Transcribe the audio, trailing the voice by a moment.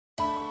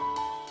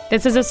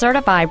This is a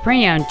certified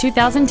pre-owned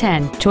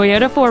 2010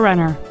 Toyota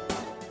 4Runner.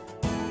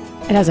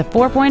 It has a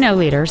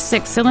 4.0-liter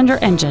six-cylinder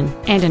engine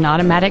and an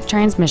automatic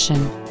transmission.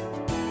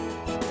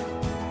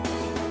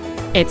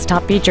 Its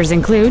top features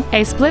include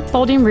a split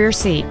folding rear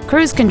seat,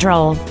 cruise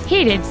control,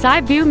 heated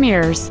side view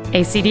mirrors,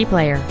 a CD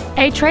player,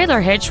 a trailer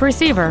hitch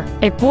receiver,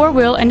 a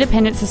four-wheel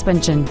independent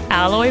suspension,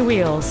 alloy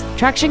wheels,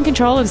 traction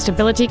control and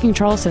stability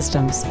control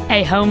systems,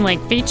 a home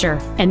link feature,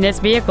 and this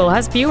vehicle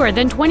has fewer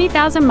than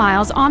 20,000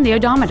 miles on the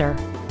odometer.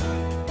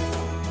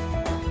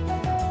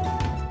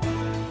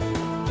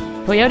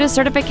 Toyota's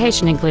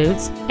certification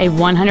includes a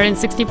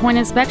 160-point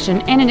inspection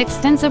and an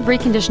extensive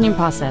reconditioning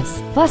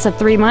process, plus a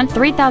 3-month,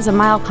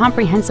 3,000-mile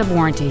comprehensive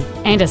warranty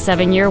and a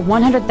 7-year,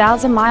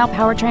 100,000-mile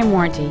powertrain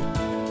warranty.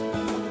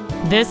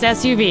 This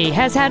SUV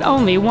has had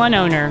only one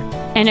owner,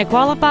 and it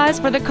qualifies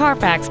for the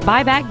Carfax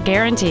buyback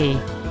guarantee.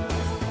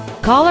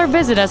 Call or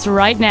visit us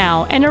right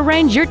now and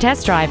arrange your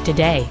test drive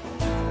today.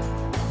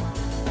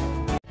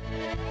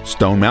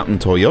 Stone Mountain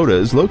Toyota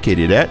is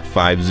located at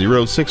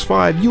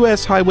 5065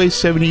 US Highway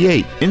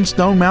 78 in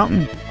Stone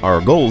Mountain.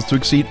 Our goal is to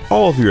exceed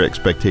all of your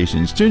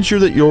expectations to ensure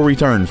that you'll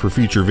return for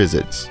future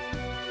visits.